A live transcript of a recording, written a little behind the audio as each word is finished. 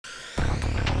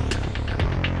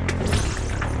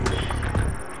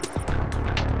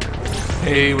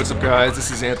Hey, what's up guys? This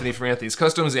is Anthony from Anthony's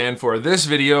Customs, and for this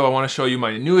video I want to show you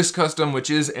my newest custom, which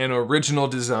is an original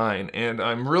design. And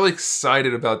I'm really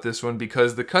excited about this one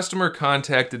because the customer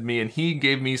contacted me and he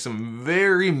gave me some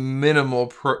very minimal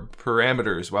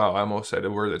parameters. Wow, I almost said a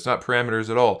word that's not parameters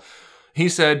at all. He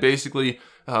said basically,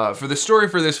 for the story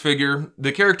for this figure,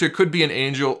 the character could be an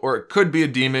angel or it could be a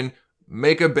demon.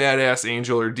 Make a badass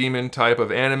angel or demon type of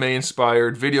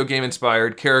anime-inspired, video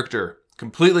game-inspired character.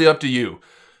 Completely up to you.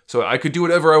 So I could do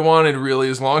whatever I wanted, really,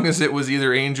 as long as it was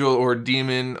either angel or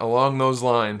demon along those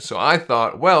lines. So I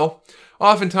thought, well,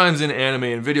 oftentimes in anime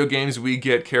and video games, we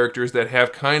get characters that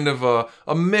have kind of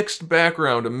a mixed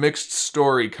background, a mixed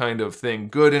story kind of thing.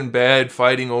 Good and bad,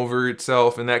 fighting over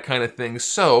itself, and that kind of thing.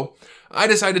 So I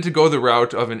decided to go the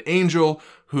route of an angel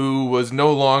who was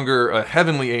no longer a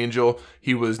heavenly angel.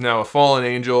 He was now a fallen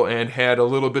angel and had a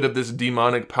little bit of this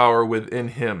demonic power within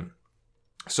him.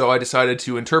 So I decided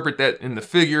to interpret that in the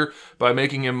figure by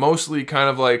making him mostly kind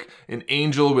of like an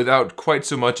angel without quite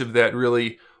so much of that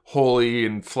really holy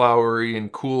and flowery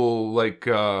and cool, like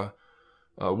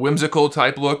whimsical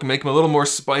type look. Make him a little more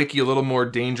spiky, a little more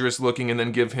dangerous looking, and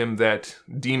then give him that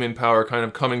demon power kind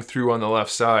of coming through on the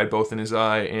left side, both in his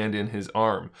eye and in his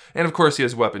arm. And of course he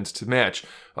has weapons to match.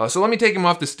 So let me take him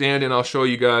off the stand and I'll show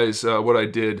you guys what I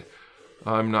did.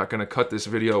 I'm not going to cut this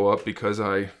video up because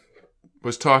I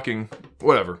was talking,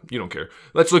 whatever, you don't care.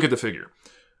 Let's look at the figure.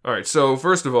 All right, so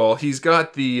first of all, he's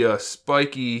got the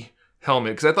spiky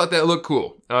helmet, because I thought that looked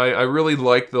cool. I really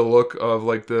like the look of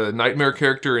like the Nightmare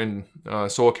character in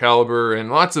Soul Calibur,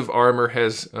 and lots of armor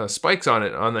has spikes on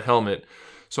it, on the helmet.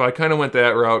 So I kind of went that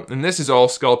route, and this is all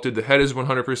sculpted. The head is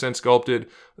 100% sculpted.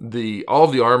 All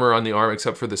of the armor on the arm,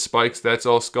 except for the spikes, that's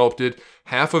all sculpted.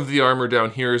 Half of the armor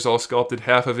down here is all sculpted.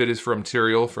 Half of it is from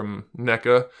material from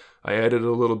NECA. I added a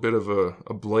little bit of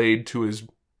a blade to his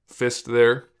fist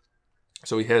there.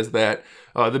 So he has that.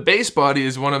 The base body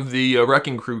is one of the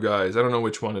Wrecking Crew guys. I don't know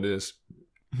which one it is.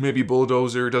 Maybe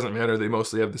Bulldozer, doesn't matter. They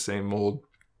mostly have the same mold.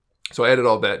 So I added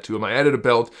all that to him. I added a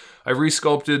belt. I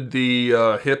resculpted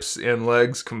the hips and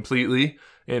legs completely,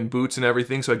 and boots and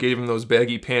everything. So I gave him those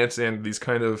baggy pants and these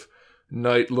kind of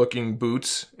knight-looking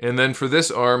boots. And then for this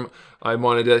arm, I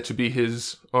wanted that to be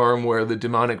his arm where the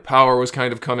demonic power was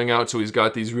kind of coming out. So he's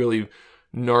got these really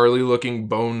gnarly-looking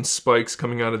bone spikes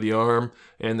coming out of the arm,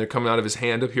 and they're coming out of his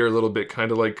hand up here a little bit,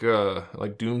 kind of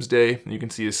like Doomsday. You can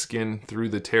see his skin through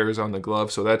the tears on the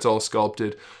glove, so that's all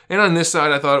sculpted. And on this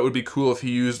side, I thought it would be cool if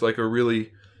he used like a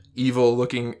really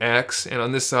evil-looking axe, and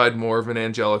on this side, more of an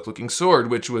angelic-looking sword,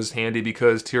 which was handy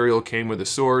because Tyrael came with a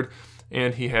sword,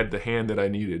 and he had the hand that I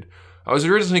needed. I was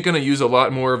originally going to use a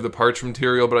lot more of the parts from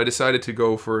Tyrael, but I decided to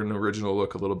go for an original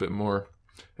look a little bit more,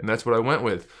 and that's what I went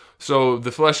with. So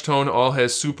the flesh tone all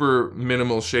has super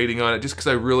minimal shading on it, just because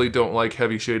I really don't like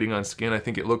heavy shading on skin. I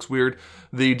think it looks weird.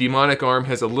 The demonic arm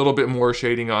has a little bit more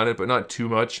shading on it, but not too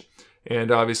much. And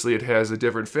obviously it has a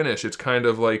different finish. It's kind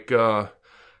of like,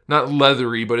 not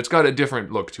leathery, but it's got a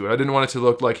different look to it. I didn't want it to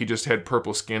look like he just had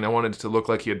purple skin. I wanted it to look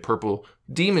like he had purple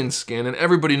demon skin, and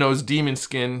everybody knows demon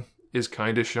skin is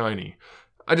kind of shiny.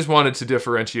 I just wanted to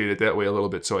differentiate it that way a little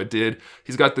bit, so I did.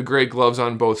 He's got the gray gloves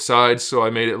on both sides, so I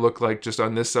made it look like just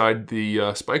on this side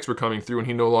the spikes were coming through and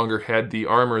he no longer had the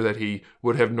armor that he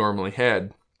would have normally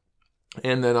had.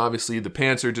 And then obviously the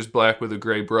pants are just black with a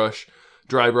gray brush,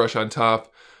 dry brush on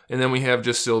top. And then we have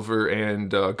just silver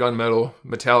and gunmetal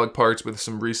metallic parts with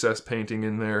some recessed painting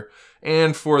in there.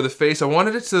 And for the face, I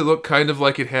wanted it to look kind of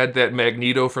like it had that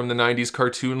Magneto from the 90s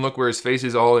cartoon look where his face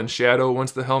is all in shadow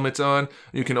once the helmet's on.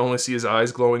 You can only see his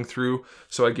eyes glowing through.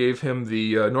 So I gave him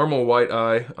the normal white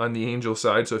eye on the angel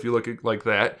side. So if you look at like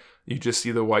that, you just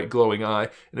see the white glowing eye.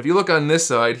 And if you look on this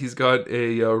side, he's got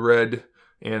a red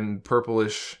and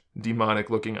purplish demonic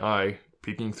looking eye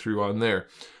peeking through on there.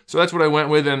 So that's what I went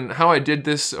with, and how I did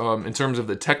this in terms of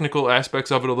the technical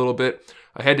aspects of it a little bit.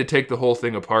 I had to take the whole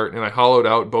thing apart, and I hollowed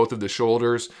out both of the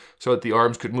shoulders so that the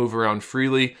arms could move around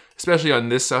freely, especially on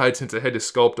this side since I had to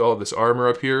sculpt all of this armor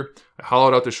up here. I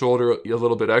hollowed out the shoulder a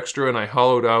little bit extra, and I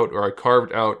hollowed out, or I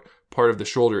carved out part of the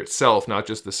shoulder itself, not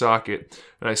just the socket,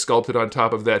 and I sculpted on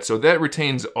top of that. So that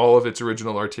retains all of its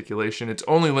original articulation. It's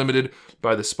only limited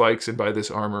by the spikes and by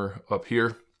this armor up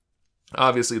here.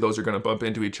 Obviously, those are going to bump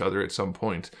into each other at some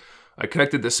point. I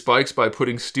connected the spikes by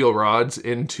putting steel rods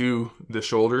into the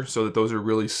shoulder so that those are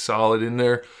really solid in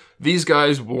there. These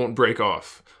guys won't break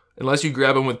off. Unless you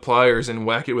grab them with pliers and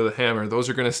whack it with a hammer, those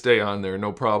are going to stay on there,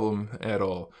 no problem at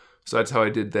all. So that's how I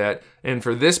did that. And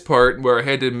for this part, where I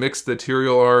had to mix the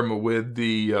Tyrael arm with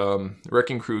the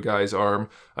Wrecking Crew guy's arm,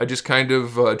 I just kind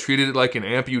of treated it like an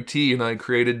amputee, and I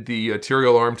created the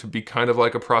Tyrael arm to be kind of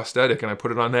like a prosthetic, and I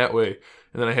put it on that way.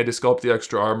 And then I had to sculpt the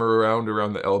extra armor around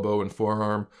the elbow and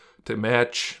forearm to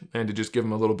match, and to just give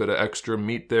him a little bit of extra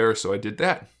meat there, so I did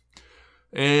that.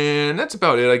 And that's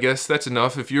about it, I guess. That's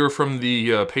enough. If you're from the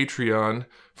Patreon,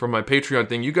 from my Patreon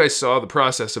thing, you guys saw the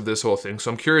process of this whole thing.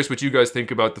 So I'm curious what you guys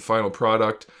think about the final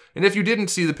product. And if you didn't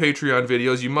see the Patreon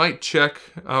videos, you might check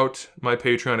out my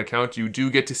Patreon account. You do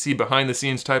get to see behind the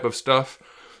scenes type of stuff.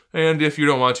 And if you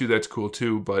don't want to, that's cool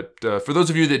too. But for those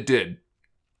of you that did,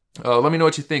 let me know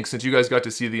what you think, since you guys got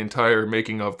to see the entire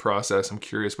making of process. I'm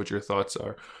curious what your thoughts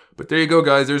are. But there you go,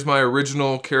 guys. There's my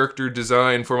original character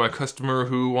design for my customer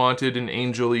who wanted an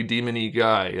angel-y, demon-y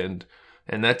guy.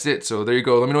 And that's it. So there you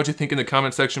go. Let me know what you think in the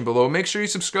comment section below. Make sure you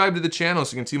subscribe to the channel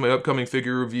so you can see my upcoming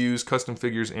figure reviews, custom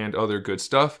figures, and other good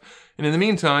stuff. And in the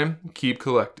meantime, keep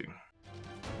collecting.